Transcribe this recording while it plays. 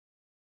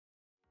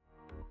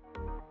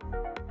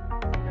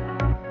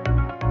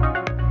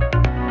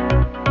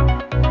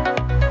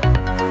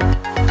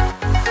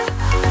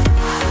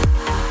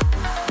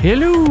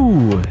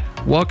Hello!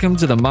 Welcome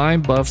to the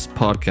Mind Buffs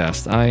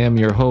podcast. I am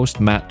your host,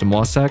 Matt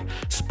Demoissac,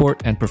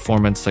 sport and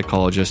performance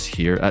psychologist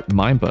here at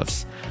Mind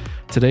Buffs.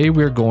 Today,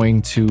 we're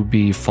going to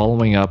be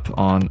following up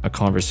on a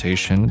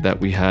conversation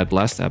that we had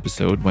last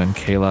episode when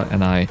Kayla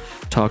and I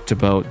talked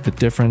about the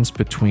difference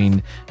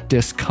between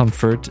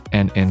discomfort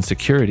and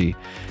insecurity.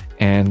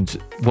 And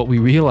what we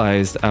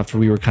realized after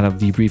we were kind of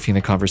debriefing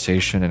the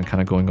conversation and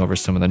kind of going over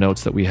some of the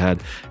notes that we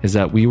had is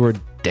that we were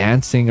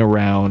dancing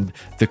around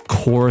the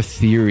core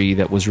theory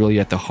that was really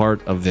at the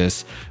heart of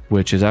this,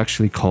 which is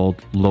actually called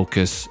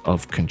Locus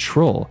of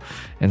Control.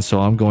 And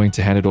so I'm going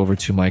to hand it over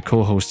to my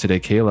co-host today,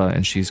 Kayla,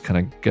 and she's kind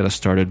of get us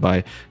started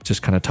by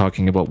just kind of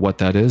talking about what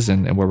that is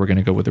and where we're going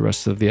to go with the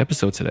rest of the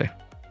episode today.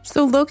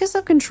 So locus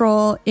of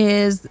control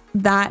is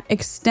that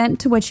extent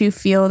to which you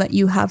feel that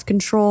you have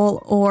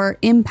control or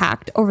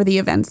impact over the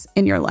events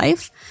in your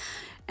life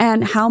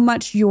and how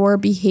much your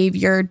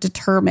behavior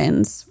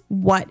determines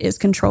what is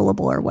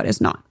controllable or what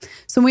is not.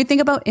 So when we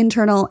think about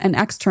internal and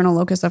external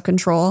locus of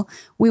control,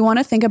 we want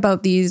to think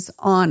about these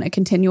on a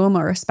continuum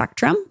or a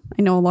spectrum.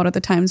 I know a lot of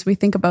the times we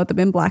think about them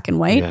in black and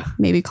white,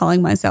 maybe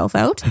calling myself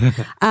out.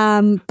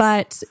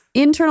 But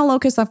internal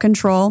locus of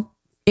control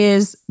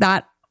is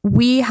that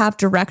we have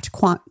direct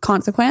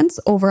consequence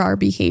over our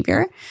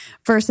behavior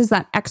versus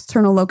that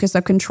external locus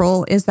of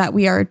control is that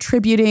we are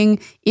attributing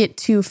it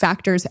to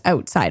factors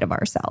outside of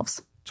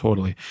ourselves.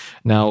 Totally.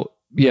 Now,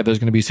 there's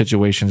going to be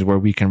situations where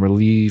we can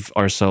relieve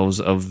ourselves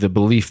of the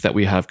belief that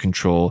we have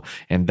control,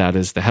 and that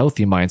is the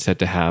healthy mindset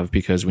to have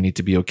because we need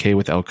to be okay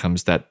with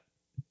outcomes that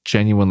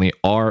genuinely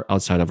are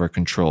outside of our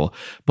control.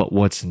 But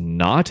what's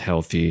not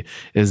healthy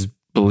is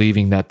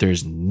believing that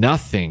there's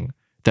nothing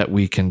that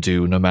we can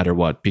do no matter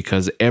what,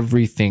 because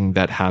everything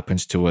that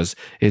happens to us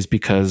is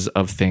because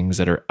of things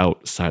that are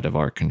outside of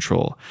our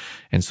control.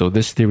 And so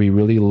this theory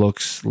really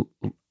looks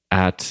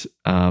at,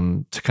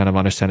 to kind of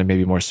understand it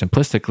maybe more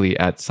simplistically,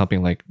 at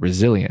something like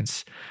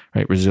resilience,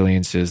 right?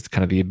 Resilience is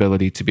kind of the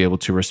ability to be able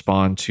to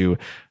respond to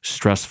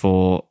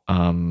stressful,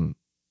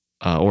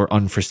 or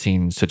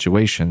unforeseen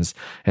situations.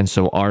 And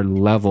so our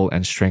level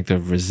and strength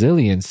of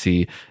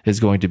resiliency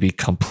is going to be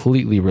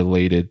completely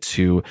related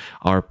to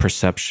our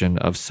perception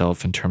of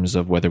self in terms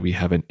of whether we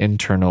have an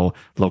internal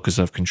locus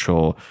of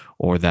control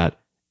or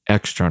that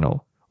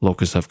external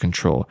locus of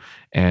control.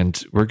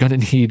 And we're going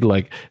to need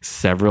like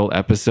several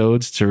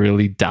episodes to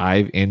really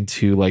dive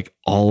into like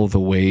all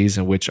the ways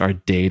in which our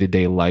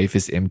day-to-day life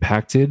is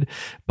impacted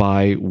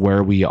by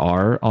where we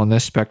are on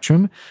this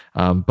spectrum.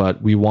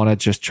 But we want to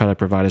just try to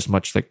provide as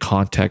much like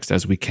context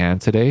as we can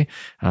today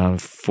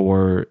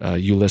for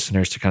you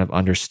listeners to kind of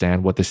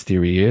understand what this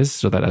theory is,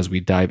 so that as we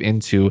dive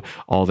into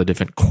all the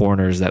different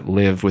corners that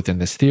live within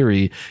this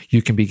theory,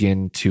 you can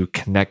begin to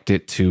connect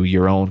it to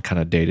your own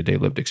kind of day-to-day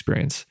lived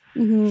experience.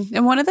 Mm-hmm.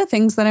 And one of the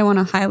things that I want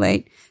to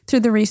highlight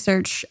through the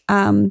research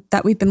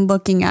that we've been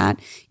looking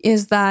at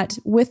is that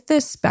with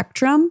this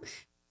spectrum,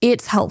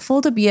 it's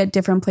helpful to be at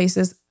different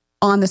places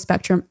on the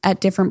spectrum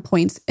at different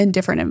points in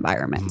different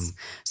environments.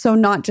 So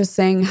not just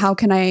saying, how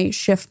can I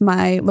shift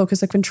my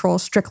locus of control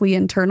strictly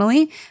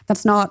internally?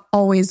 That's not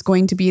always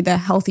going to be the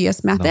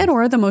healthiest method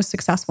or the most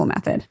successful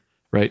method.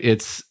 Right.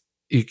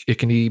 It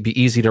can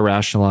be easy to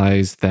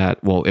rationalize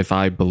that, well, if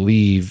I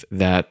believe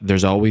that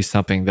there's always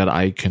something that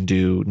I can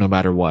do no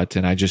matter what,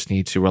 and I just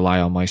need to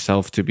rely on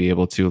myself to be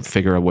able to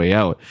figure a way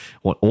out,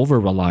 well,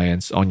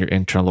 over-reliance on your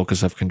internal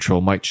locus of control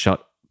might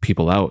shut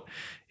people out.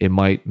 It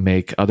might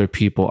make other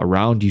people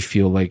around you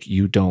feel like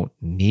you don't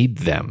need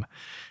them.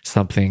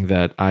 Something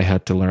that I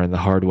had to learn the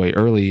hard way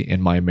early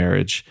in my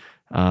marriage,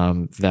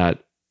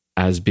 that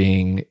as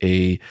being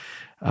the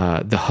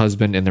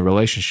husband in the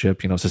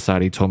relationship,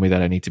 society told me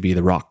that I need to be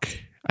the rock.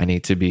 I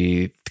need to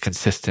be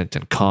consistent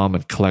and calm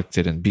and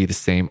collected and be the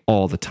same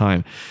all the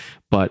time.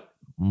 But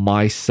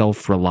my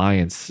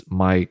self-reliance,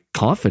 my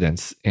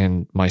confidence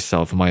in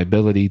myself, my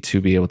ability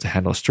to be able to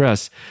handle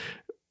stress,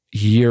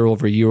 year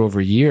over year over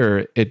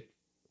year, it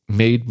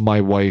made my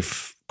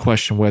wife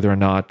question whether or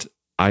not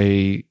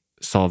I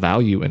saw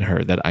value in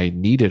her, that I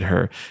needed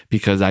her,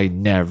 because I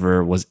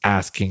never was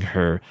asking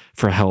her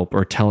for help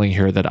or telling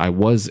her that I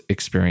was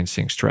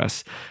experiencing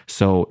stress.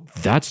 So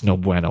that's no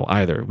bueno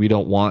either. We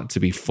don't want to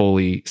be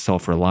fully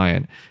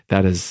self-reliant.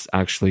 That is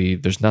actually,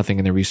 there's nothing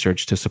in the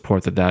research to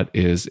support that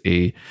is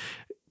a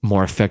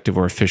more effective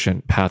or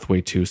efficient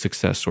pathway to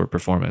success or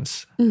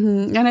performance.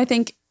 Mm-hmm. And I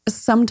think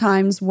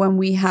sometimes when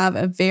we have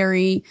a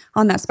very,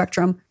 on that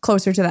spectrum,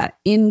 closer to that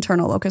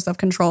internal locus of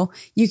control,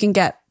 you can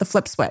get the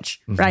flip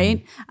switch,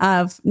 right?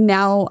 Of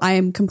now I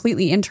am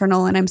completely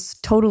internal and I'm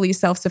totally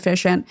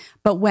self-sufficient,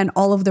 but when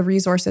all of the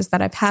resources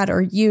that I've had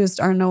or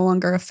used are no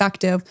longer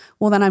effective,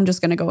 well, then I'm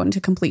just going to go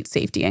into complete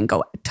safety and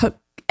go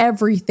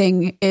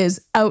everything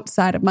is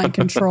outside of my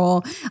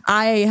control.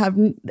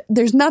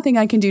 There's nothing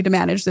I can do to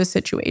manage this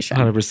situation.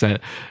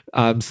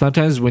 100%.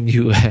 Sometimes when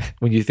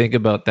you think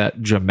about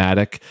that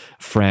dramatic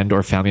friend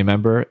or family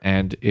member,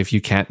 and if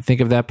you can't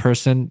think of that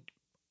person,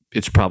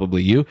 it's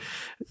probably you.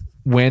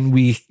 when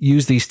we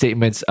use these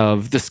statements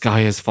of the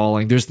sky is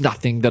falling, there's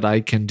nothing that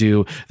I can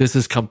do, this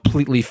is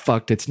completely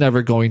fucked, it's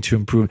never going to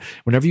improve.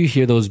 Whenever you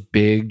hear those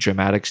big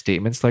dramatic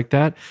statements like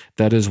that,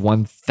 that is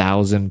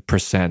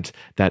 1000%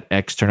 that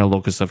external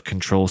locus of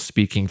control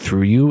speaking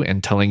through you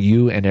and telling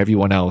you and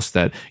everyone else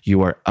that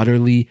you are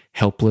utterly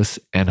helpless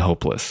and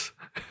hopeless.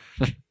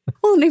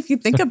 Well, and if you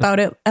think about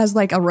it as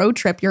like a road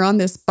trip, you're on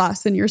this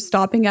bus and you're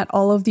stopping at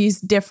all of these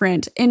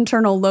different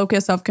internal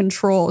locus of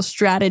control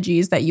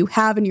strategies that you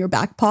have in your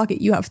back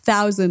pocket. You have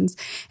thousands,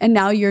 and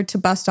now you're to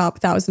bus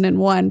stop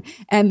 1001,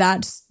 and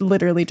that's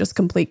literally just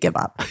complete give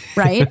up,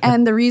 right?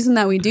 And the reason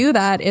that we do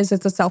that is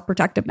it's a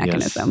self-protective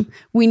mechanism. Yes.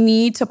 We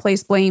need to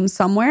place blame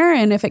somewhere,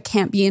 and if it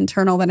can't be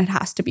internal, then it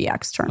has to be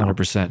external.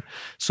 100%.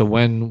 So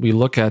when we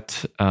look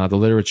at the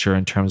literature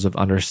in terms of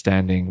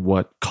understanding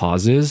what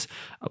causes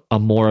a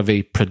more of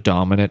a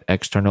predominant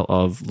external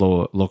of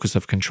locus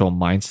of control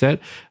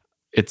mindset,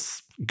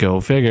 it's go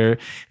figure,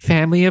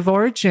 family of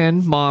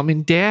origin, mom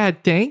and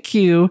dad, thank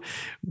you.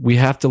 We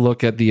have to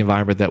look at the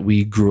environment that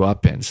we grew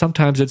up in.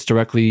 Sometimes it's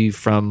directly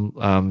from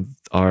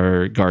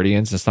our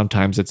guardians, and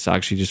sometimes it's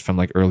actually just from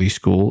like early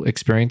school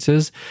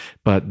experiences.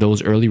 But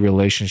those early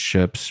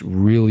relationships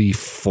really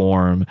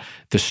form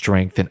the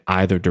strength in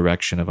either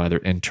direction of either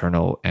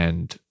internal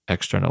and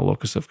external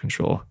locus of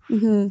control.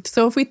 Mm-hmm.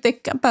 So if we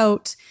think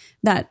about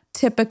that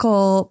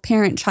typical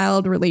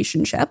parent-child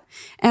relationship,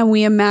 and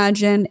we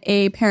imagine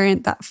a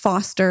parent that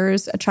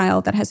fosters a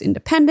child that has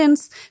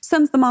independence,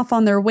 sends them off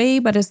on their way,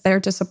 but is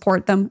there to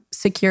support them,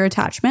 secure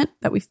attachment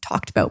that we've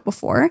talked about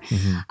before,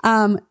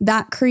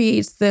 that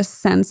creates this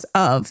sense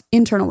of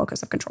internal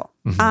locus of control.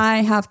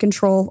 I have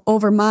control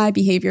over my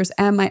behaviors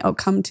and my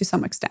outcome to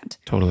some extent.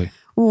 Totally.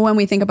 When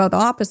we think about the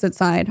opposite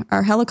side,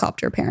 our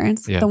helicopter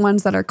parents, the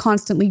ones that are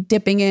constantly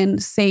dipping in,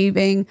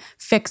 saving,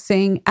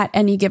 fixing at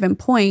any given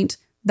point,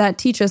 that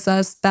teaches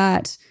us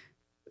that,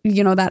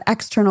 you know, that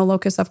external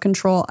locus of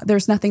control,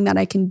 there's nothing that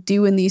I can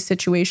do in these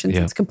situations.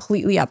 It's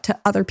completely up to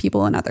other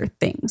people and other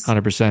things.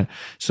 100%.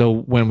 So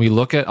when we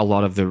look at a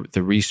lot of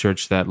the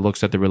research that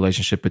looks at the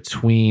relationship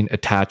between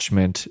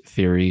attachment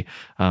theory,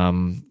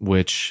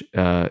 which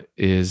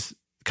is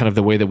kind of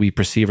the way that we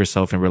perceive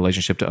ourselves in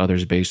relationship to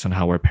others based on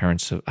how our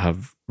parents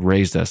have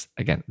raised us.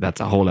 Again, that's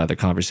a whole other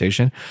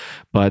conversation,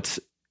 but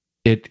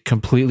it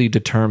completely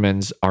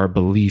determines our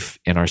belief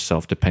in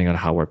ourselves depending on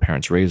how our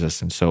parents raise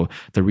us. And so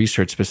the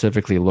research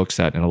specifically looks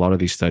at, in a lot of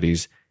these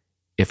studies,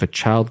 if a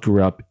child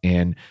grew up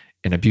in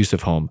an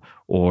abusive home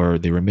or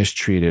they were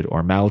mistreated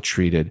or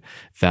maltreated,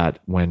 that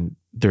when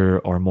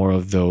there are more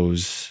of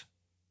those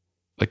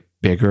like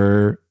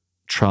bigger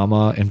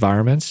trauma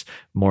environments,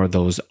 more of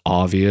those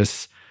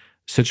obvious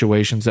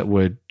situations that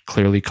would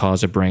clearly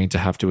cause a brain to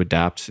have to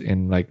adapt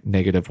in like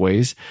negative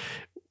ways,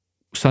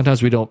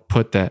 sometimes we don't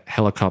put that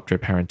helicopter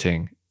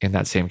parenting in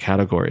that same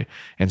category.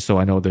 And so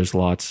I know there's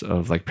lots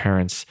of like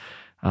parents,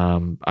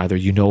 either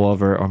you know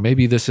of, or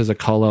maybe this is a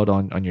call out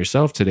on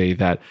yourself today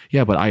that,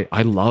 yeah, but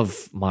I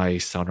love my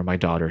son or my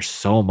daughter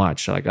so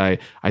much. Like I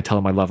tell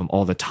them I love them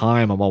all the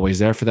time. I'm always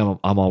there for them.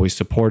 I'm always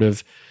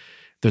supportive.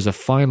 There's a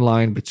fine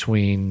line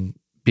between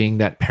being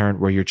that parent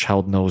where your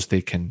child knows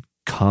they can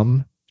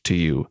come to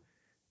you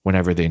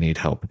whenever they need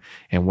help,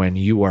 and when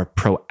you are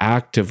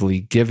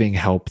proactively giving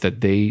help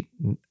that they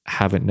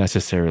haven't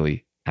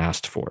necessarily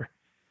asked for.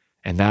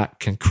 And that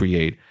can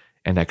create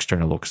an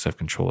external locus of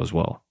control as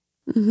well.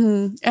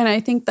 And I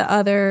think the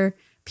other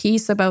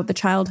piece about the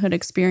childhood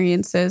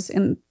experiences,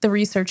 and the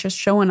research has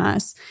shown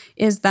us,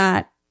 is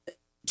that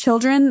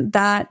children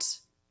that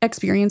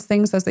experience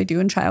things as they do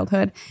in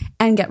childhood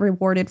and get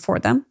rewarded for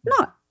them,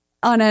 not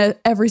on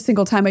every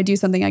single time I do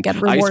something, I get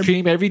rewarded. Ice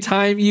cream every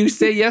time you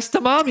say yes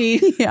to mommy.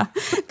 Yeah,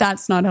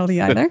 that's not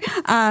healthy either.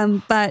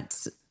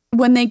 But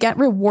when they get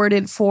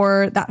rewarded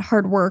for that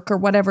hard work or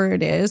whatever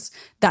it is,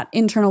 that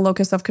internal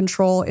locus of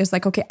control is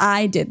like, okay,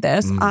 I did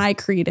this. I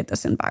created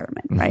this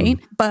environment, right?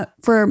 But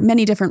for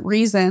many different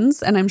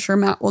reasons, and I'm sure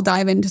Matt will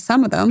dive into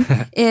some of them,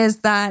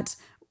 is that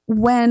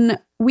when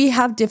we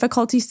have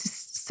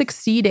difficulties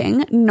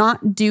succeeding,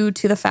 not due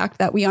to the fact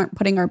that we aren't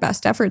putting our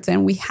best efforts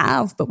in, we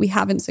have, but we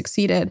haven't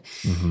succeeded,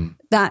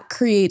 that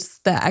creates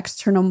the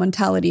external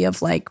mentality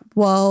of like,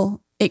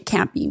 well, it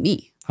can't be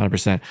me.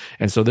 100%.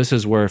 And so this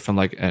is where, from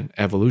like an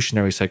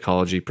evolutionary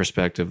psychology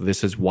perspective,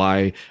 this is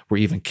why we're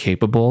even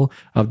capable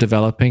of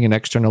developing an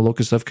external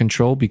locus of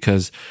control,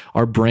 because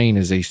our brain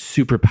is a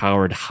super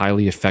powered,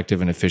 highly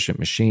effective and efficient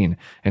machine.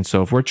 And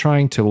so if we're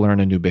trying to learn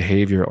a new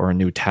behavior or a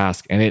new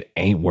task and it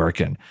ain't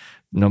working,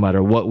 no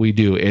matter what we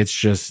do, it's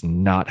just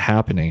not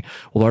happening.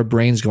 Well, our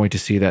brain's going to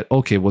see that,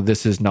 okay, well,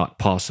 this is not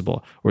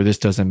possible, or this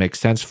doesn't make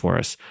sense for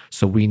us.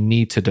 So we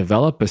need to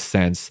develop a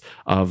sense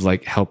of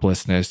like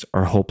helplessness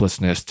or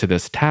hopelessness to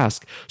this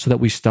task so that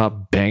we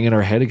stop banging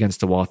our head against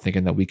the wall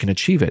thinking that we can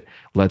achieve it.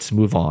 Let's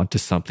move on to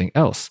something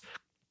else.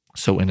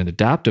 So in an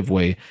adaptive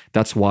way,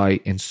 that's why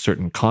in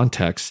certain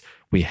contexts,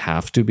 we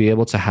have to be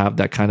able to have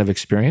that kind of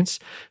experience.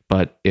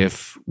 But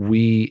if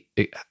we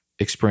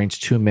experience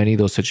too many of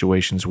those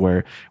situations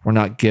where we're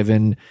not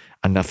given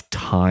enough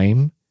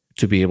time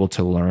to be able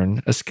to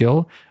learn a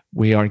skill,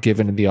 we aren't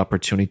given the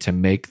opportunity to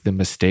make the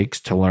mistakes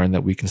to learn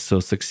that we can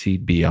still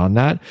succeed beyond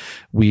that.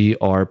 We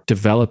are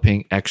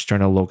developing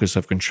external locus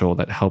of control,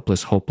 that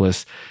helpless,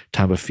 hopeless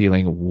type of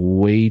feeling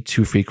way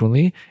too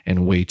frequently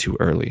and way too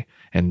early.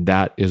 And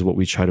that is what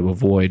we try to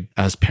avoid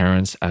as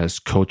parents, as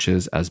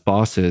coaches, as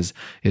bosses,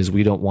 is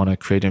we don't want to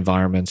create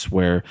environments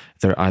where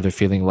they're either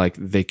feeling like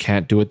they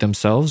can't do it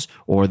themselves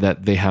or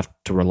that they have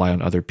to rely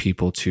on other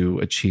people to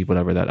achieve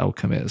whatever that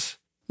outcome is.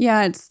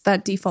 Yeah, it's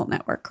that default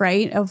network,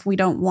 right? Of we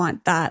don't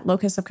want that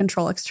locus of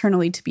control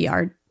externally to be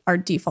our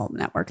default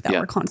network that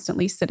we're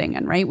constantly sitting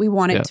in, right? We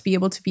want it to be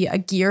able to be a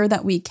gear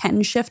that we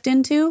can shift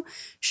into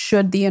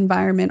should the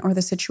environment or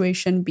the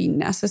situation be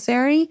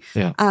necessary.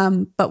 Yeah.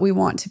 But we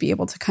want to be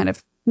able to kind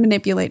of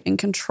manipulate and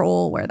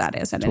control where that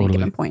is at any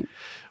given point.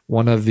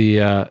 One of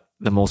the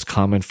most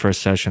common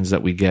first sessions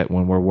that we get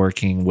when we're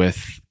working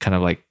with kind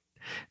of like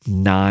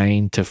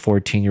 9 to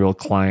 14-year-old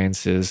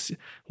clients is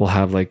we'll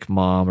have like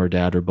mom or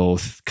dad or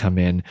both come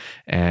in,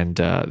 and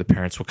the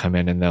parents will come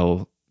in and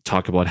they'll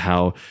talk about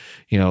how,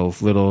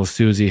 little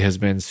Susie has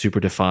been super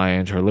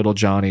defiant, or little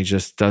Johnny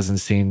just doesn't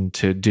seem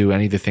to do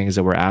any of the things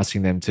that we're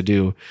asking them to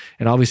do.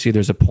 And obviously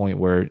there's a point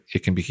where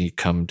it can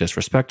become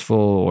disrespectful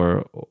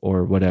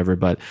or whatever,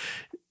 but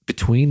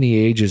between the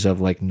ages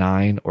of like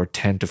 9 or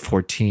 10 to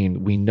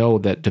 14, we know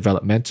that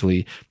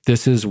developmentally,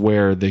 this is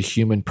where the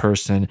human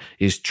person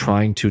is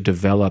trying to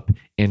develop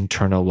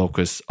internal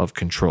locus of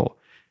control.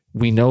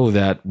 We know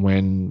that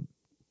when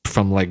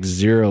from like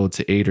 0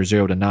 to 8 or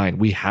 0 to 9,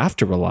 we have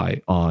to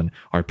rely on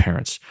our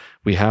parents.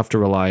 We have to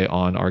rely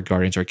on our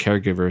guardians, our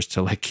caregivers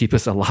to like keep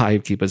us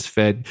alive, keep us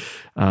fed,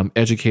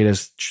 educate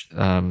us,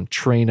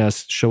 train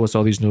us, show us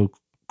all these new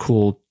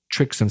cool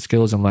tricks and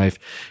skills in life.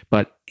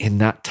 But in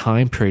that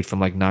time period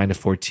from like 9 to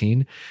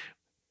 14,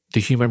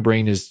 the human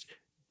brain is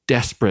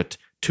desperate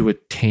to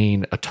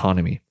attain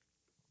autonomy,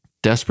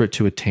 desperate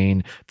to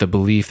attain the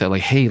belief that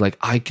like, hey, like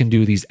I can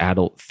do these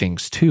adult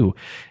things too.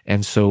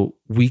 And so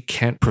we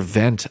can't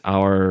prevent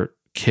our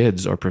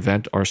kids or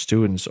prevent our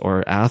students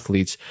or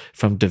athletes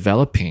from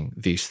developing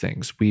these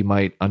things. We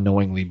might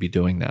unknowingly be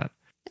doing that.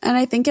 And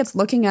I think it's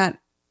looking at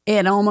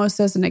it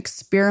almost as an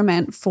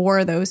experiment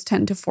for those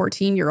 10 to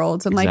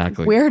 14-year-olds. And like,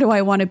 where do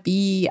I want to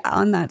be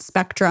on that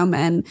spectrum?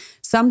 And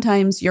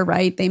sometimes you're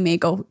right, they may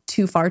go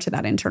too far to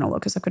that internal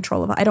locus of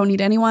control of I don't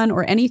need anyone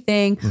or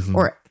anything,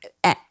 or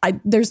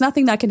there's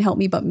nothing that can help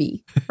me but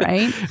me,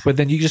 right? But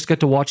then you just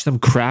get to watch them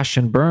crash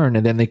and burn.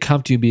 And then they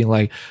come to you being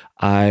like,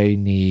 I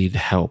need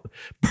help.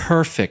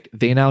 Perfect.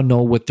 They now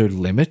know what their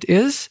limit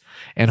is.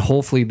 And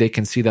hopefully they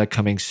can see that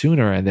coming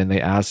sooner. And then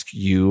they ask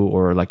you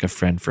or like a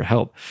friend for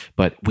help.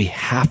 But we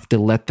have to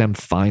let them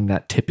find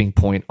that tipping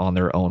point on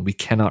their own. We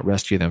cannot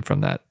rescue them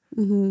from that.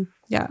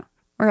 Yeah.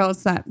 Or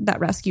else that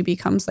rescue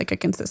becomes like a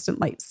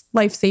consistent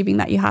life-saving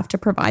that you have to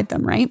provide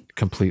them, right?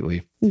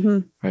 Completely.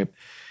 Right.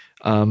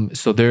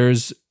 So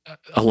there's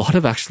a lot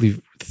of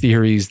actually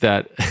theories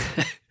that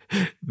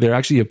they're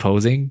actually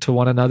opposing to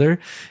one another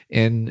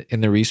in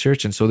the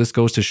research. And so this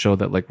goes to show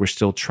that like we're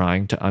still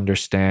trying to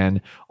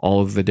understand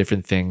all of the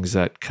different things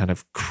that kind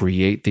of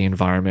create the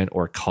environment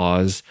or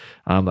cause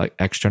like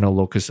external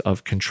locus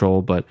of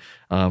control. But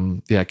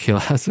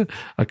Kayla has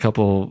a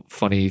couple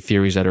funny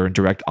theories that are in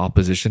direct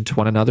opposition to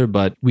one another,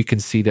 but we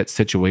can see that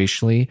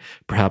situationally,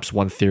 perhaps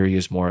one theory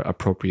is more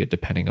appropriate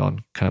depending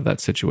on kind of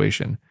that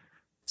situation.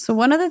 So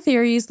one of the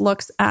theories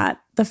looks at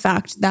the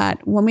fact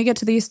that when we get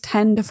to these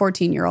 10 to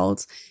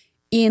 14-year-olds,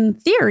 in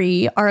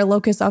theory, our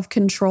locus of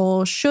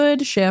control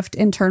should shift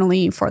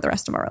internally for the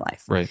rest of our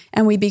life. Right.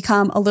 And we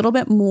become a little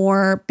bit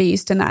more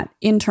based in that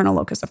internal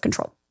locus of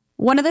control.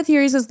 One of the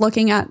theories is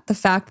looking at the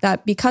fact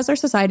that because our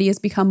society has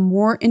become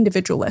more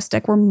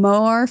individualistic, we're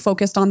more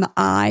focused on the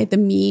I, the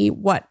me,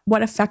 what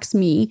affects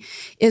me,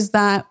 is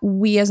that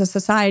we as a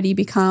society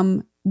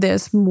become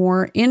this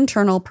more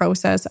internal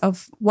process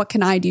of what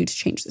can I do to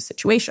change the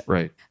situation.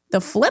 Right.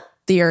 The flip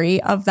theory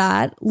of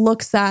that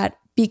looks at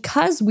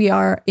because we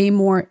are a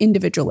more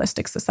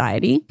individualistic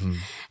society,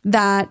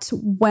 that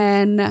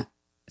when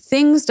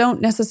things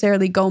don't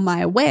necessarily go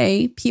my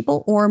way,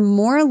 people are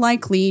more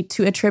likely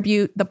to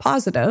attribute the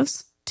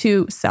positives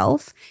to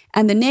self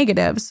and the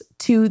negatives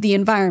to the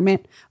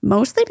environment,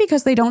 mostly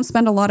because they don't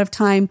spend a lot of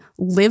time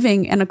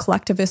living in a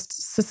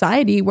collectivist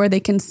society where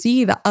they can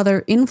see the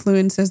other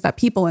influences that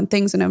people and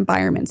things and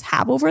environments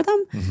have over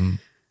them.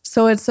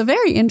 So it's a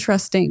very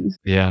interesting.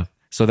 Yeah.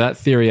 So that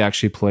theory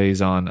actually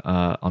plays on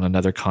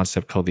another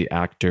concept called the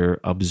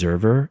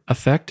actor-observer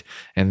effect.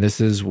 And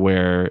this is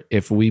where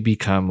if we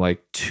become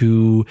like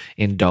too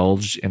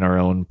indulged in our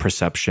own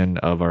perception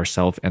of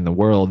ourselves and the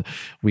world,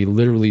 we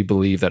literally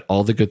believe that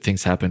all the good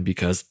things happen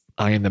because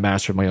I am the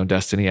master of my own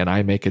destiny and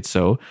I make it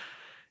so.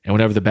 And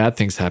whenever the bad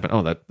things happen,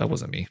 oh, that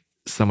wasn't me.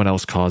 Someone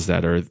else caused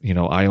that. Or,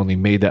 I only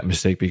made that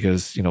mistake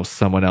because,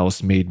 someone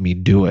else made me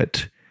do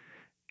it.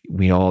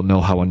 We all know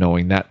how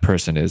annoying that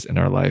person is in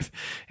our life.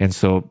 And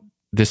so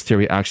this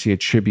theory actually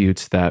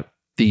attributes that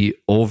the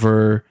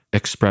over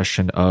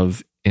expression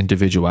of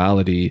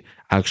individuality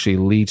actually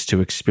leads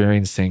to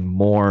experiencing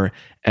more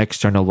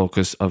external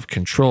locus of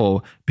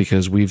control,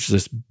 because we've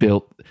just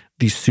built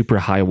these super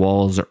high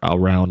walls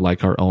around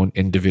like our own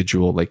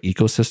individual like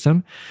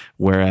ecosystem.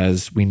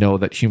 Whereas we know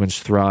that humans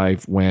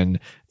thrive when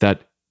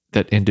that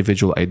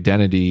individual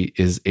identity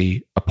is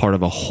a part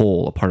of a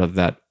whole, a part of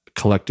that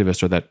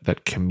collectivist or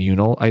that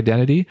communal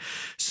identity.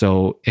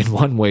 So in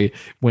one way,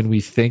 when we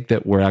think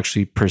that we're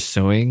actually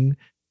pursuing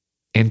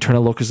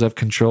internal locus of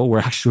control, we're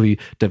actually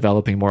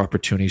developing more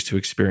opportunities to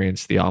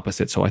experience the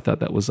opposite. So I thought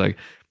that was like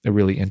a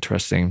really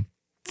interesting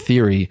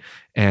theory.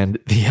 And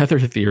the other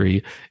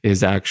theory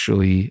is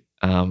actually,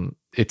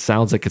 it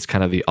sounds like it's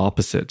kind of the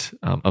opposite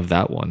of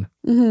that one.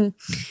 Mm-hmm.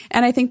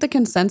 And I think the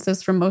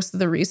consensus from most of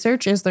the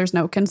research is there's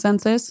no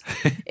consensus,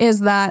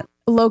 is that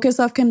locus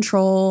of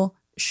control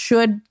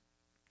should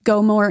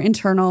go more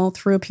internal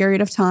through a period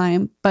of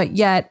time, but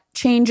yet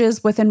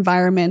changes with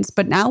environments.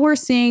 But now we're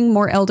seeing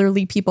more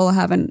elderly people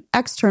have an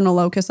external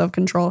locus of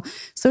control.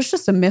 So it's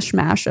just a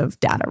mishmash of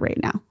data right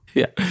now.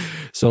 Yeah.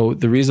 So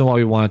the reason why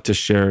we wanted to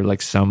share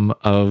like some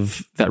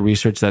of that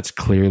research that's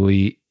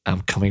clearly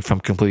coming from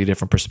completely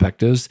different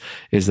perspectives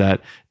is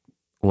that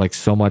like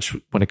so much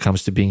when it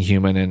comes to being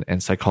human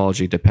and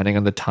psychology, depending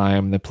on the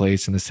time, the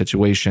place, and the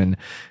situation,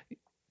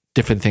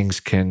 different things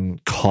can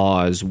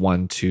cause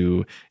one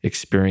to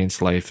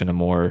experience life in a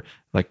more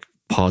like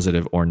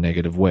positive or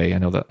negative way. I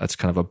know that that's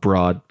kind of a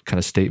broad kind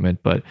of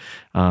statement, but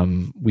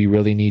we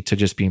really need to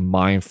just be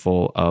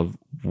mindful of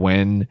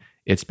when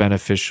it's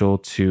beneficial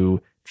to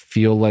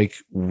feel like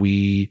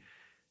we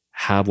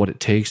have what it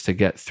takes to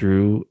get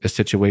through a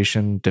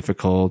situation,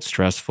 difficult,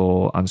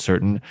 stressful,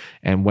 uncertain,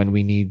 and when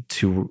we need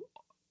to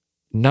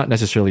not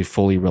necessarily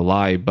fully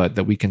rely, but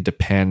that we can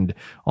depend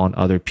on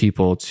other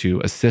people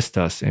to assist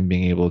us in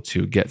being able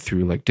to get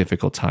through like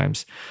difficult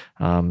times.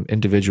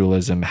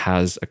 Individualism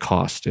has a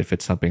cost if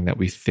it's something that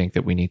we think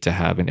that we need to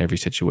have in every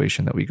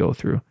situation that we go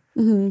through.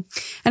 Mm-hmm.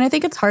 And I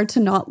think it's hard to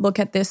not look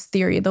at this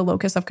theory, the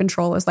locus of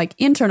control, as like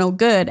internal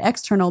good,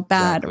 external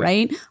bad, exactly.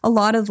 Right? A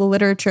lot of the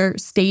literature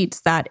states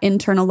that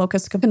internal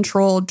locus of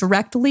control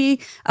directly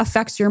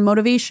affects your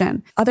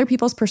motivation, other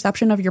people's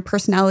perception of your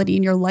personality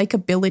and your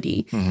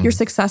likability, mm-hmm. your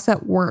success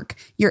at work,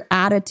 your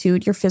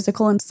attitude, your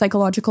physical and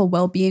psychological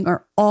well-being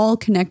are all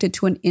connected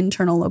to an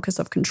internal locus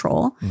of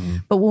control. Mm-hmm.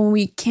 But when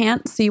we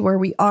can't see where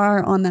we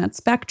are on that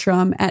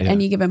spectrum at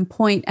any given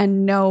point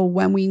and know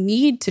when we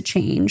need to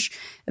change,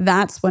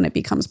 that's when it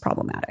becomes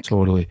problematic.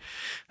 Totally.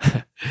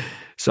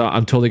 So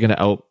I'm totally going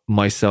to out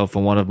myself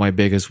on one of my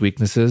biggest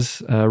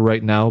weaknesses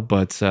right now.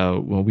 But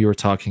when we were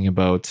talking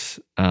about,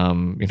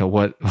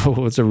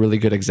 what's a really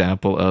good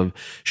example of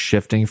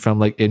shifting from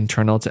like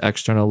internal to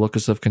external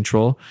locus of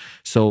control.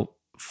 So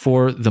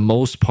for the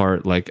most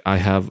part, like I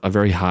have a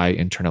very high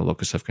internal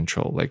locus of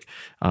control. Like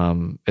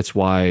it's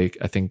why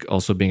I think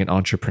also being an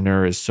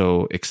entrepreneur is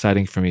so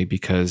exciting for me,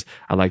 because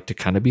I like to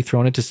kind of be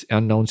thrown into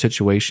unknown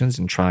situations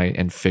and try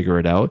and figure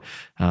it out.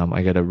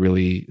 I get a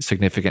really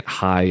significant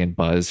high and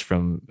buzz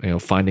from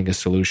finding a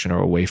solution or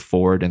a way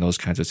forward in those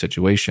kinds of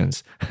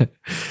situations.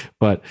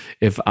 But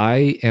if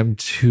I am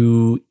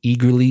too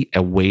eagerly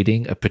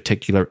awaiting a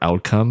particular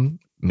outcome,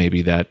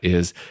 maybe that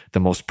is the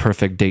most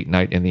perfect date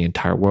night in the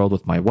entire world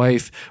with my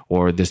wife,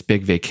 or this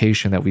big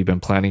vacation that we've been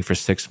planning for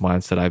 6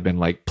 months that I've been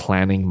like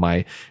planning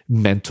my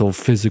mental,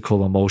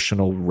 physical,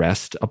 emotional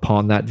rest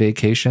upon that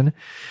vacation.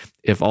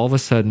 If all of a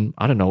sudden,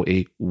 I don't know,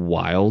 a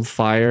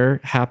wildfire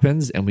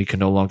happens and we can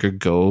no longer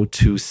go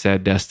to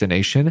said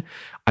destination,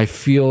 I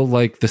feel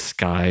like the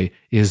sky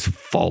is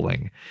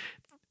falling.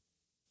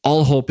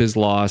 All hope is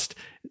lost.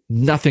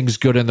 Nothing's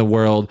good in the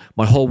world.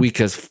 My whole week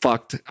is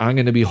fucked. I'm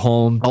going to be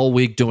home all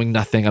week doing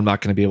nothing. I'm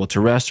not going to be able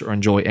to rest or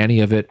enjoy any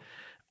of it.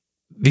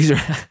 These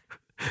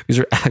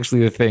are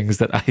actually the things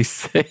that I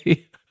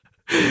say.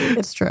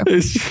 It's true.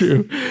 It's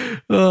true.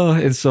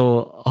 And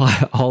so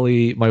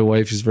Holly, my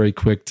wife, is very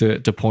quick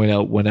to point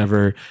out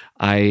whenever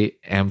I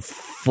am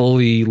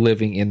fully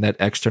living in that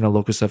external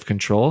locus of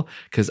control,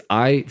 because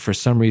for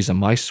some reason,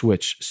 my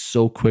switch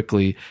so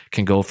quickly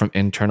can go from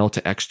internal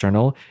to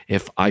external.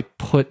 If I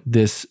put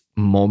this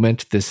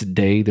moment, this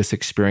day, this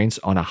experience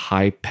on a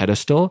high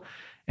pedestal,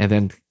 and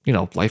then,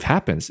 life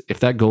happens. If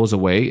that goes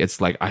away, it's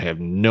like, I have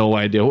no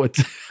idea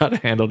how to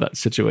handle that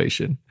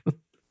situation.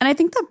 And I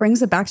think that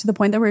brings it back to the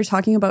point that we were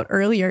talking about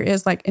earlier,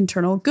 is like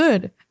internal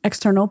good,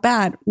 external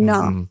bad.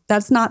 No,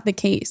 that's not the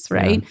case,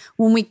 right? Yeah.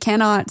 When we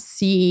cannot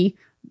see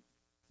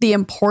the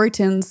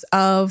importance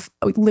of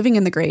living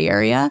in the gray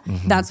area,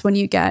 that's when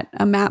you get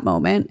a Matt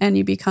moment and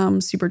you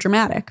become super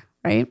dramatic,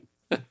 right?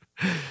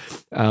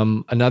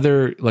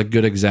 Another like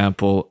good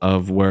example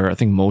of where I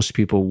think most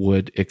people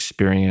would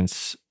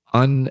experience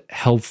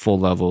unhelpful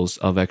levels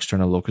of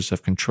external locus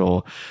of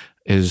control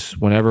is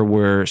whenever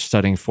we're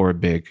studying for a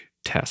big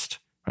test.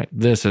 Right.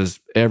 This is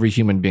every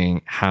human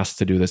being has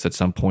to do this at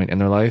some point in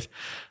their life.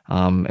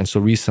 And so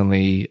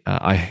recently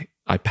I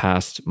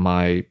passed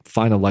my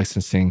final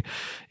licensing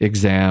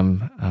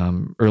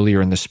exam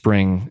earlier in the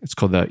spring. It's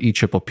called the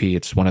EPPP.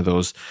 It's one of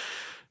those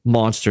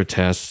monster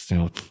tests,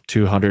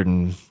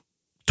 220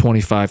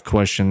 25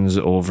 questions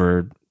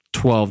over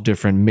 12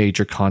 different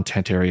major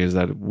content areas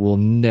that we'll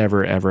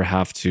never ever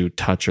have to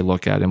touch or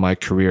look at in my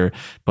career,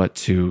 but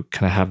to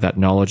kind of have that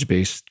knowledge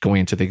base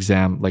going into the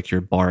exam, like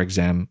your bar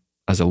exam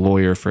as a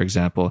lawyer, for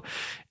example.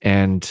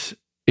 And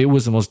it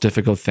was the most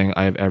difficult thing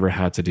I've ever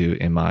had to do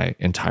in my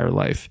entire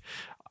life.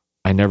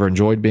 I never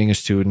enjoyed being a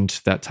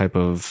student. That type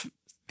of,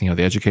 the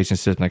education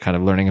system, that kind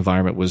of learning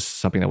environment was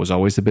something that was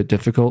always a bit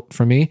difficult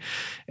for me.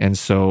 And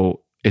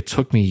so it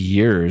took me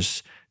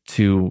years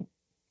to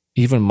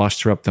even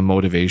muster up the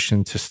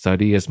motivation to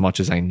study as much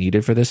as I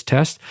needed for this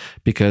test,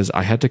 because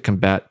I had to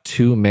combat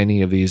too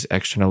many of these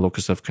external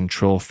locus of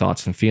control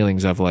thoughts and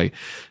feelings of like,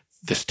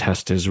 this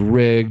test is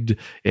rigged.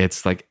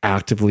 It's like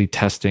actively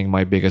testing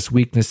my biggest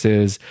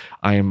weaknesses.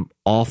 I'm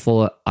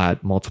awful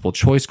at multiple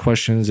choice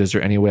questions. Is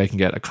there any way I can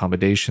get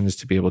accommodations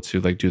to be able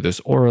to like do this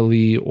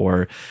orally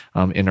or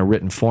in a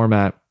written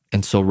format?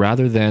 And so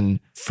rather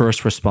than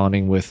first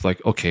responding with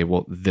like, okay,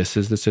 well, this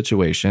is the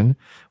situation.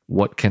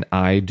 What can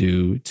I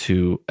do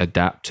to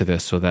adapt to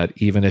this so that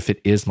even if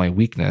it is my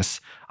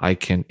weakness, I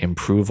can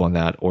improve on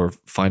that or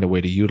find a way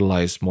to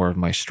utilize more of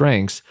my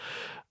strengths?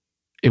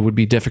 It would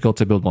be difficult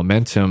to build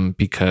momentum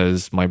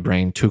because my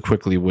brain too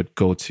quickly would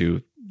go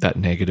to that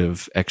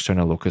negative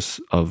external locus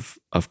of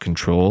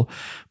control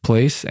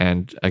place.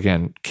 And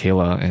again,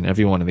 Kayla and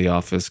everyone in the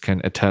office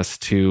can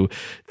attest to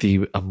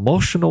the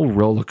emotional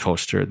roller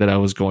coaster that I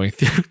was going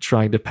through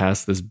trying to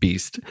pass this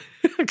beast.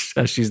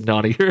 As she's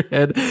nodding her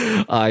head,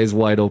 eyes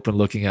wide open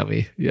looking at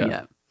me.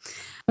 Yeah.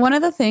 One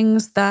of the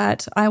things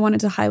that I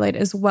wanted to highlight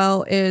as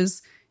well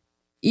is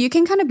you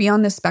can kind of be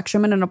on this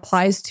spectrum and it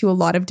applies to a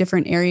lot of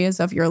different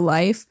areas of your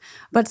life,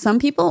 but some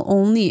people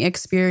only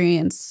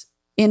experience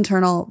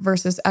internal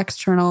versus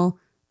external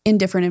in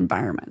different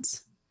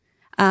environments.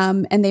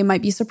 And they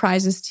might be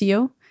surprises to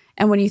you.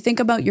 And when you think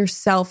about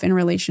yourself in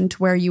relation to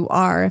where you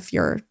are, if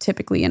you're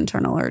typically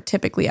internal or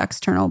typically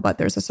external, but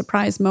there's a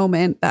surprise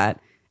moment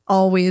that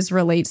always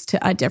relates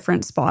to a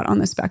different spot on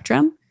the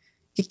spectrum,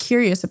 get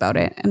curious about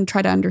it and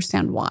try to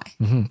understand why.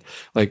 Mm-hmm.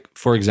 Like,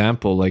 for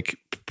example, like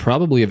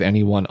probably of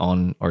anyone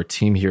on our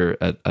team here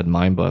at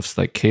Mind Buffs,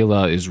 like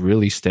Kayla is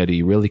really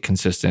steady, really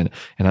consistent,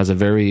 and has a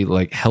very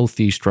like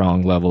healthy,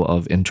 strong level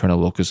of internal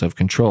locus of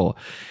control.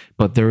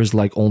 But there is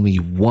like only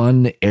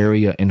one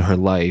area in her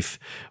life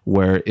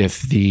where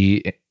if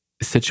the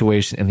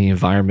situation and the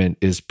environment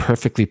is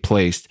perfectly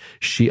placed,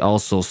 she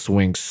also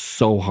swings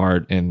so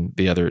hard in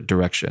the other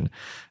direction.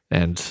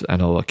 And I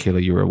know,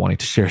 Kayla, you were wanting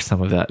to share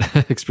some of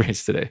that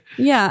experience today.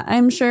 Yeah,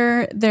 I'm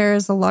sure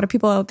there's a lot of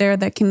people out there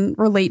that can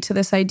relate to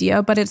this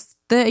idea, but it's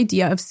the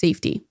idea of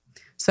safety.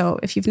 So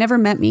if you've never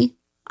met me,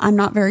 I'm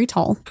not very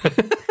tall.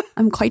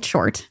 I'm quite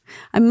short.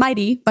 I'm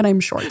mighty, but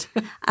I'm short.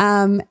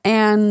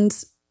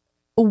 And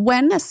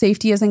when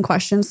safety is in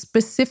question,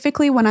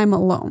 specifically when I'm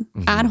alone,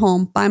 at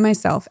home, by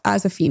myself,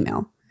 as a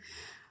female,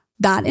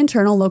 that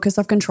internal locus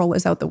of control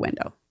is out the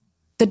window.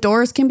 The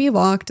doors can be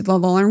locked, the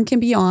alarm can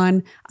be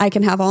on, I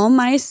can have all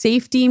my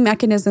safety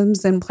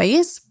mechanisms in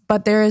place,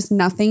 but there is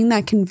nothing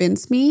that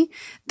convinces me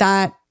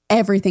that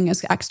everything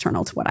is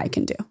external to what I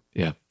can do.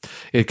 Yeah.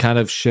 It kind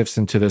of shifts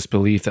into this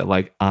belief that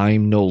like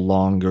I'm no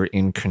longer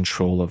in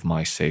control of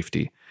my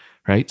safety,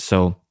 right?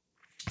 So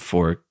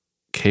for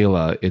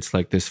Kayla, it's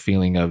like this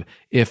feeling of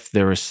if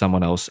there is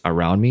someone else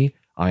around me,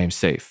 I am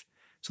safe.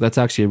 So that's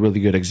actually a really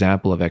good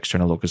example of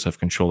external locus of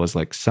control, is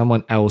like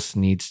someone else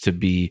needs to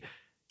be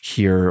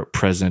here,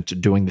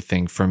 present, doing the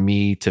thing for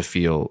me to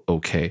feel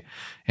okay.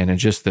 And in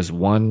just this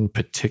one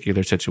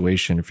particular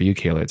situation for you,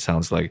 Kayla, it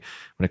sounds like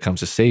when it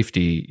comes to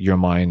safety, your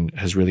mind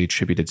has really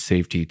attributed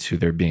safety to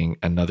there being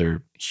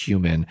another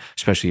human,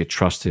 especially a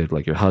trusted,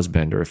 like your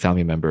husband or a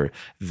family member,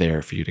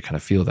 there for you to kind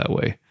of feel that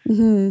way.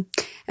 And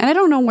I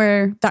don't know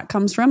where that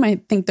comes from. I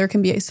think there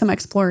can be some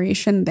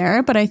exploration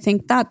there, but I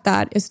think that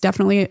that is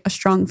definitely a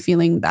strong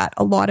feeling that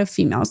a lot of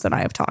females that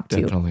I have talked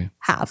to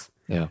have.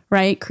 Yeah.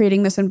 Right?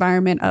 Creating this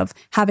environment of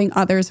having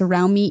others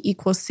around me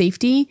equals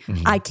safety.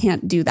 I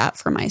can't do that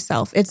for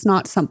myself. It's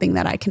not something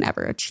that I can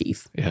ever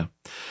achieve. Yeah.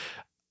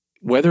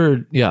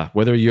 Whether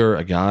you're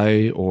a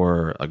guy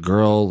or a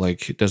girl,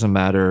 like it doesn't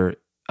matter.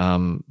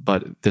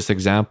 But this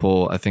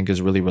example, I think,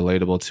 is really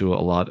relatable to a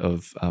lot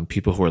of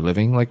people who are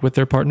living like with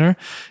their partner,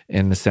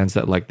 in the sense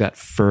that like that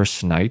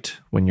first night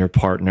when your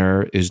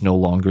partner is no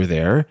longer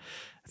there,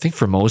 I think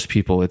for most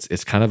people,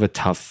 it's kind of a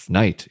tough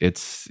night.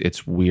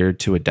 It's weird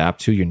to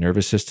adapt to. Your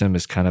nervous system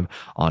is kind of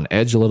on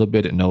edge a little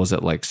bit. It knows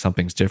that like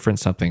something's different,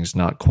 something's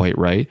not quite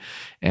right.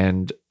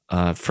 And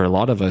for a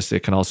lot of us,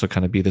 it can also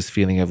kind of be this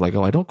feeling of like,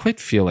 oh, I don't quite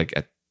feel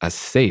like as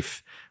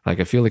safe. Like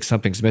I feel like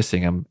something's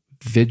missing. I'm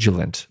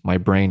vigilant. My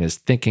brain is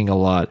thinking a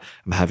lot.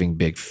 I'm having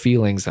big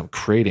feelings. I'm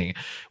creating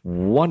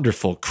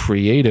wonderful,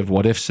 creative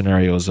what if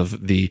scenarios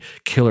of the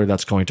killer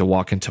that's going to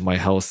walk into my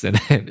house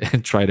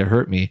and try to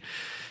hurt me.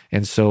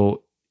 And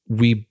so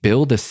we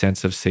build a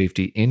sense of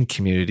safety in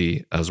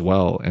community as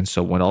well. And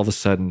so when all of a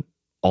sudden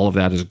all of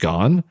that is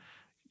gone,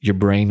 your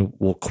brain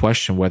will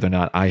question whether or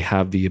not I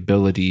have the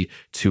ability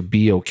to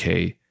be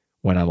okay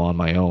when I'm on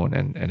my own.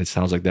 And it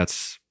sounds like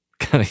that's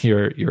kind of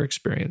your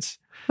experience.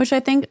 Which I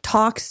think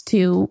talks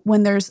to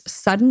when there's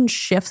sudden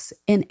shifts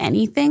in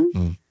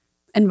anything,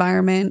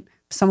 environment,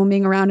 someone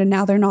being around and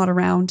now they're not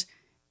around,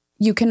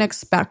 you can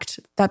expect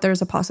that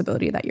there's a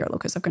possibility that your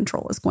locus of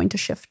control is going to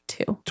shift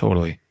too.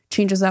 Totally.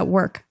 Changes at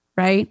work,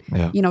 right?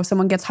 Yeah. You know,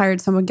 someone gets hired,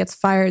 someone gets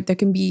fired. There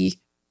can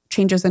be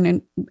changes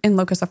in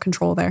locus of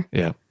control there.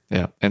 Yeah.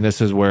 Yeah. And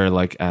this is where,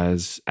 like,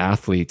 as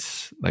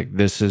athletes, like,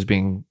 this is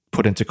being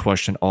put into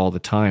question all the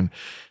time.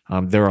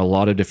 There are a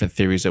lot of different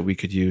theories that we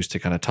could use to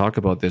kind of talk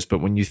about this.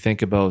 But when you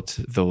think about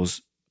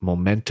those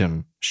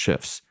momentum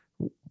shifts,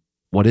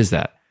 what is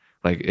that?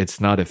 Like, it's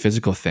not a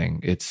physical thing.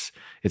 It's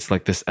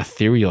like this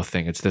ethereal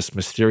thing. It's this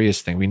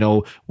mysterious thing. We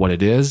know what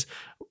it is.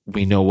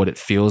 We know what it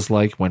feels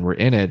like when we're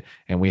in it,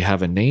 and we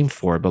have a name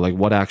for it. But, like,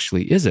 what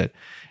actually is it?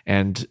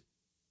 And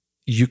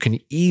you can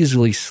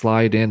easily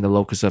slide in the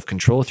locus of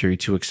control theory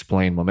to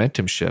explain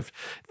momentum shift.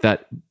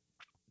 That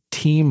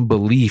team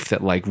belief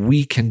that, like,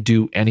 we can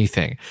do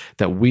anything,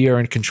 that we are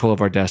in control of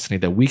our destiny,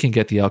 that we can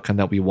get the outcome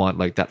that we want,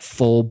 like that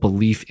full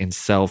belief in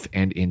self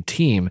and in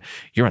team,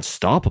 you're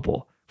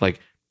unstoppable. Like,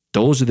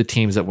 those are the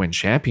teams that win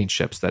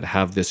championships, that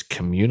have this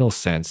communal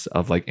sense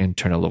of, like,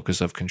 internal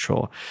locus of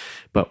control.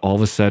 But all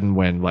of a sudden,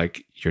 when,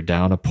 like, you're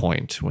down a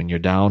point, when you're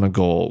down a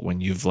goal,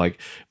 when you've,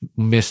 like,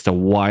 missed a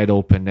wide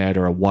open net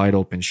or a wide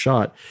open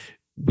shot,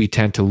 we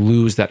tend to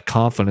lose that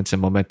confidence,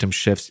 and momentum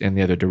shifts in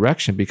the other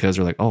direction because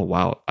we're like, oh,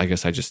 wow, I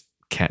guess I just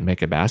can't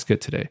make a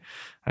basket today.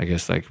 I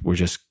guess, like, we're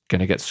just going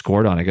to get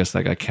scored on. I guess,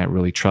 like, I can't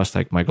really trust,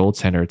 like, my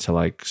goaltender to,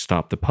 like,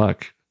 stop the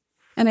puck.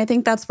 And I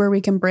think that's where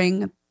we can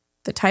bring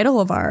the title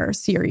of our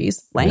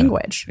series,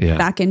 language,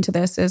 back into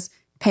this, is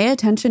pay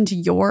attention to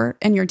your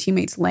and your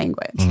teammates'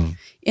 language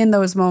in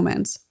those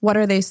moments. What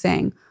are they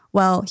saying?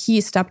 Well,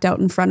 he stepped out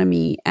in front of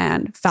me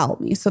and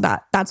fouled me, so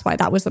that's why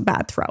that was a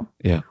bad throw.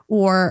 Yeah.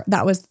 Or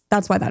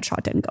that's why that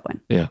shot didn't go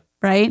in. Yeah.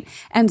 Right?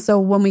 And so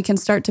when we can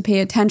start to pay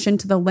attention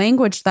to the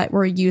language that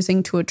we're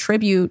using to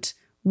attribute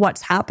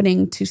what's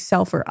happening to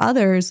self or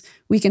others,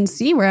 we can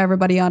see where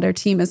everybody on our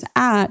team is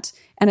at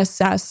and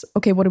assess,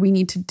 okay, what do we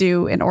need to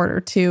do in order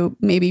to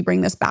maybe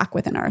bring this back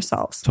within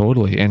ourselves?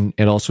 Totally. And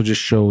it also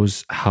just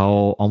shows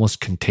how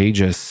almost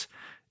contagious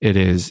it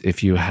is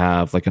if you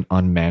have, like, an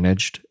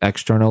unmanaged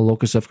external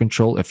locus of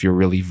control, if you're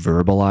really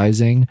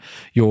verbalizing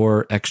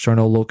your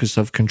external locus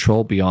of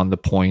control beyond the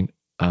point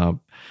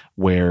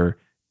where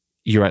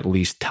you're at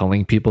least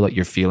telling people that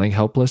you're feeling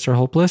helpless or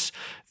hopeless,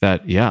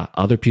 that, yeah,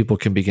 other people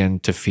can begin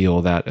to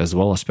feel that as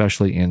well,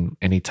 especially in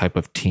any type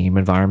of team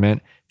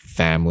environment,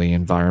 family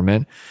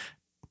environment.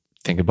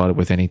 Think about it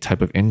with any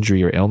type of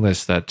injury or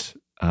illness that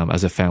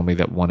as a family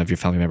that one of your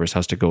family members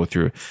has to go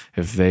through.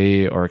 If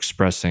they are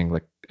expressing,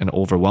 like, an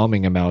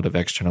overwhelming amount of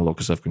external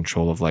locus of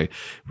control of, like,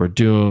 we're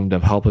doomed,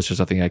 I'm helpless, there's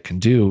nothing I can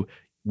do,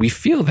 we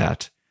feel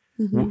that.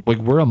 Like,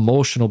 we're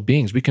emotional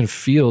beings. We can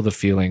feel the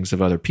feelings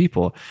of other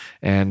people.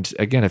 And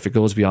again, if it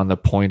goes beyond the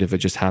point of it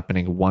just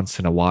happening once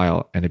in a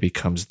while and it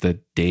becomes the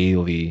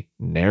daily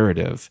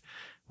narrative,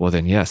 well,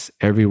 then yes,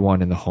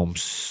 everyone in the home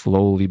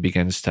slowly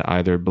begins to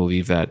either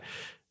believe that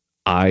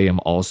I am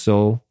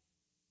also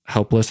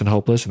helpless and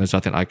hopeless and there's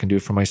nothing I can do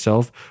for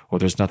myself, or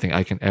there's nothing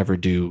I can ever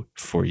do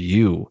for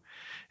you.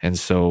 And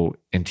so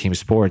in team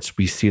sports,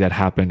 we see that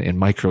happen in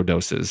micro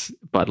doses,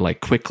 but,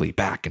 like, quickly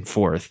back and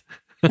forth.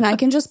 And I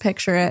can just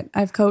picture it.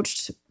 I've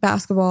coached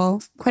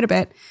basketball quite a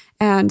bit,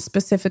 and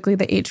specifically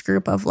the age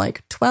group of,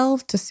 like,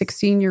 12 to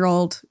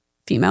 16-year-old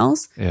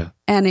females. Yeah.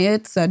 And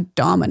it's a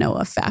domino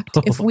effect.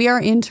 If we are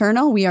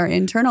internal, we are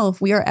internal.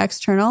 If we are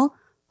external,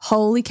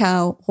 holy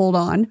cow, hold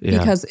on,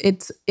 because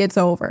it's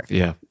over.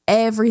 Yeah.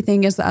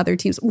 Everything is the other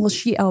team's. Well,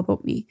 she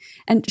elbowed me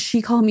and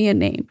she called me a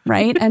name,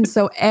 right? And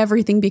so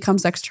everything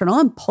becomes external,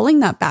 and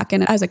pulling that back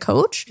in as a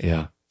coach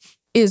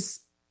is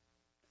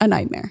a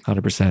nightmare.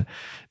 100%.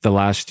 The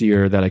last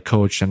year that I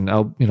coached, and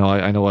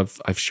I know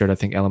I've shared, I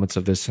think, elements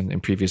of this in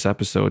previous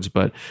episodes,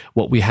 but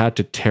what we had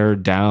to tear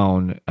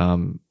down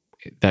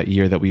that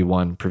year that we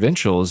won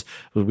provincials,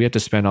 we had to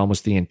spend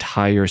almost the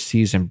entire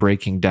season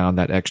breaking down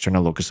that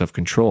external locus of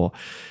control.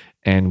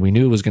 And we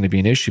knew it was going to be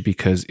an issue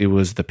because it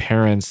was the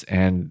parents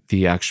and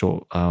the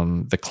actual,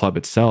 the club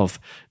itself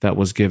that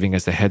was giving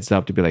us a heads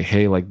up to be like,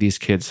 hey, like, these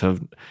kids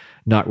have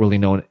not really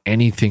known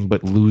anything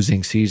but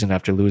losing season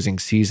after losing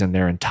season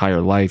their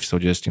entire life. So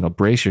just,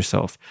 brace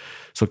yourself.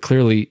 So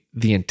clearly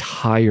the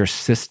entire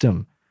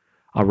system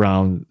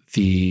around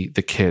the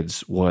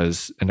kids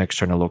was an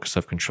external locus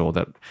of control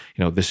that,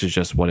 this is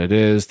just what it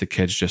is. The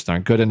kids just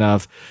aren't good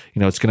enough.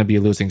 It's going to be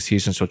a losing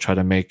season. So try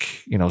to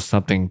make,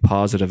 something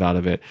positive out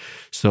of it.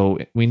 So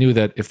we knew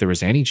that if there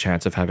was any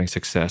chance of having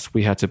success,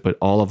 we had to put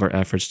all of our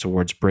efforts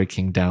towards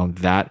breaking down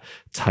that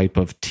type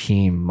of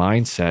team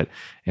mindset.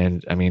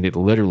 And I mean, it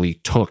literally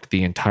took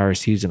the entire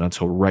season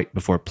until right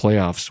before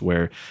playoffs,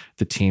 where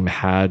the team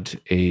had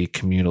a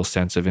communal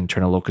sense of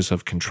internal locus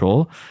of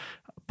control.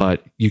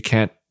 But you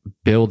can't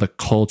build a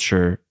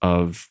culture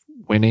of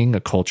winning,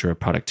 a culture of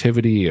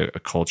productivity, a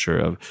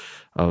culture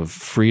of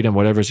freedom,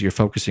 whatever it is you're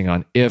focusing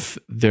on, if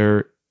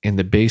they're in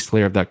the base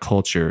layer of that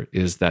culture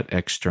is that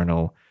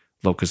external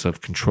locus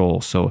of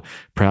control. So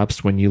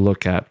perhaps when you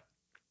look at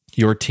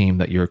your team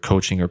that you're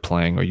coaching or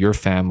playing, or your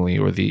family,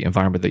 or the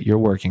environment that you're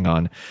working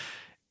on,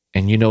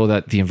 and you know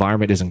that the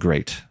environment isn't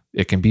great,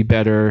 it can be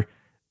better.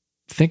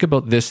 Think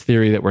about this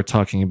theory that we're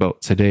talking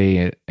about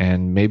today,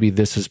 and maybe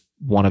this is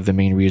one of the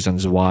main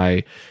reasons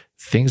why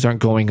things aren't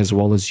going as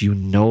well as you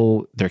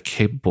know they're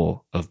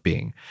capable of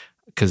being,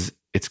 because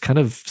it's kind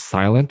of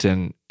silent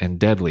and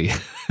deadly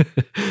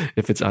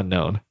if it's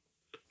unknown.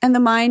 And the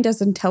mind,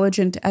 as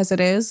intelligent as it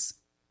is,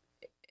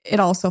 it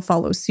also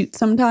follows suit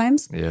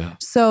sometimes. Yeah.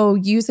 So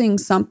using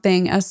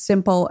something as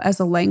simple as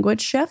a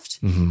language shift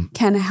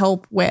can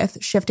help with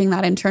shifting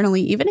that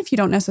internally, even if you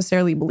don't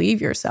necessarily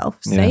believe yourself.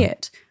 Say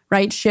it,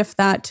 right? Shift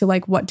that to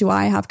like, what do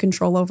I have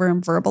control over,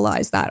 and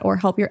verbalize that, or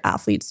help your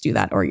athletes do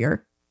that,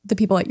 or the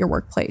people at your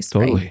workplace.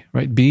 Totally,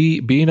 right?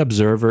 Be an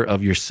observer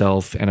of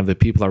yourself and of the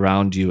people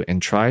around you,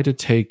 and try to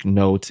take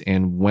note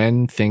in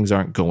when things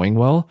aren't going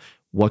well.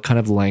 What kind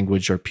of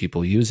language are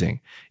people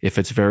using? If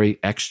it's very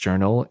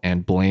external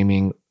and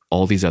blaming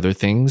all these other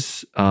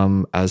things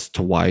as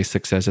to why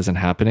success isn't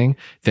happening,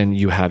 then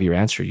you have your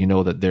answer. You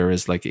know that there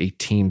is like a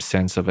team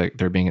sense of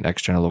there being an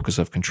external locus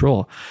of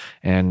control.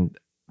 And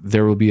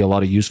there will be a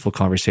lot of useful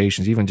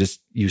conversations, even just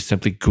you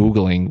simply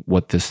Googling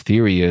what this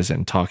theory is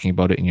and talking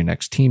about it in your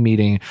next team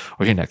meeting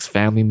or your next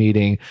family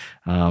meeting.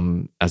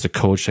 As a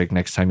coach, like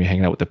next time you're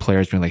hanging out with the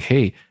players, being like,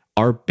 hey,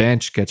 our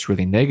bench gets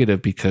really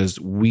negative because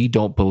we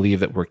don't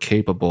believe that we're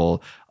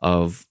capable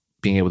of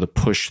being able to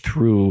push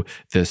through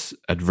this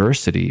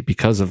adversity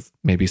because of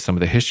maybe some of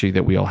the history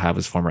that we all have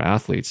as former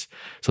athletes.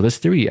 So this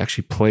theory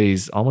actually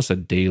plays almost a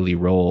daily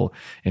role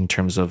in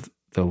terms of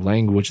the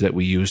language that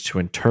we use to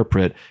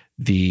interpret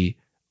the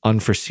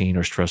unforeseen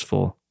or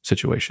stressful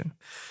situation.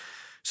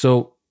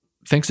 So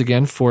thanks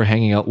again for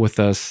hanging out with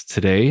us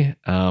today.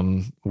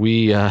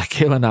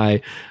 Kayla and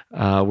I,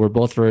 we're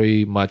both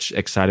very much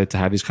excited to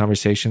have these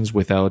conversations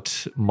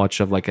without much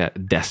of like a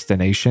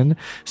destination.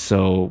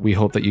 So we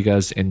hope that you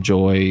guys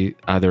enjoy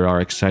either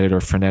our excited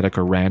or frenetic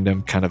or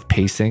random kind of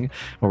pacing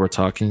when we're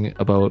talking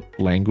about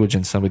language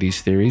and some of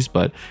these theories.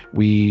 But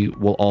we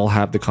will all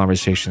have the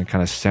conversation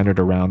kind of centered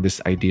around this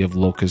idea of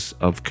locus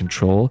of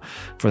control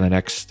for the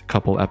next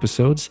couple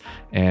episodes.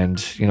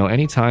 And,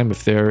 anytime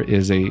if there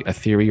is a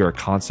theory or a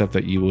concept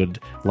that you would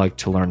like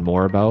to learn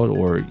more about,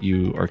 or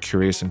you are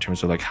curious in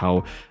terms of like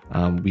how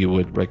we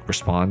would like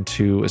respond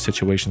to a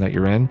situation that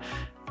you're in,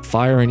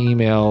 fire an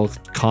email,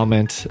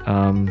 comment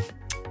on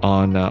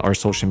our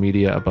social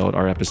media about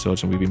our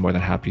episodes, and we'd be more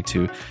than happy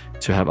to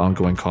have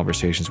ongoing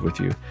conversations with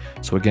you.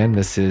 So again,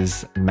 this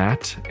is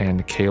Matt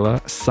and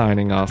Kayla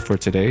signing off for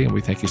today, and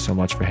we thank you so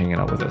much for hanging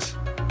out with us.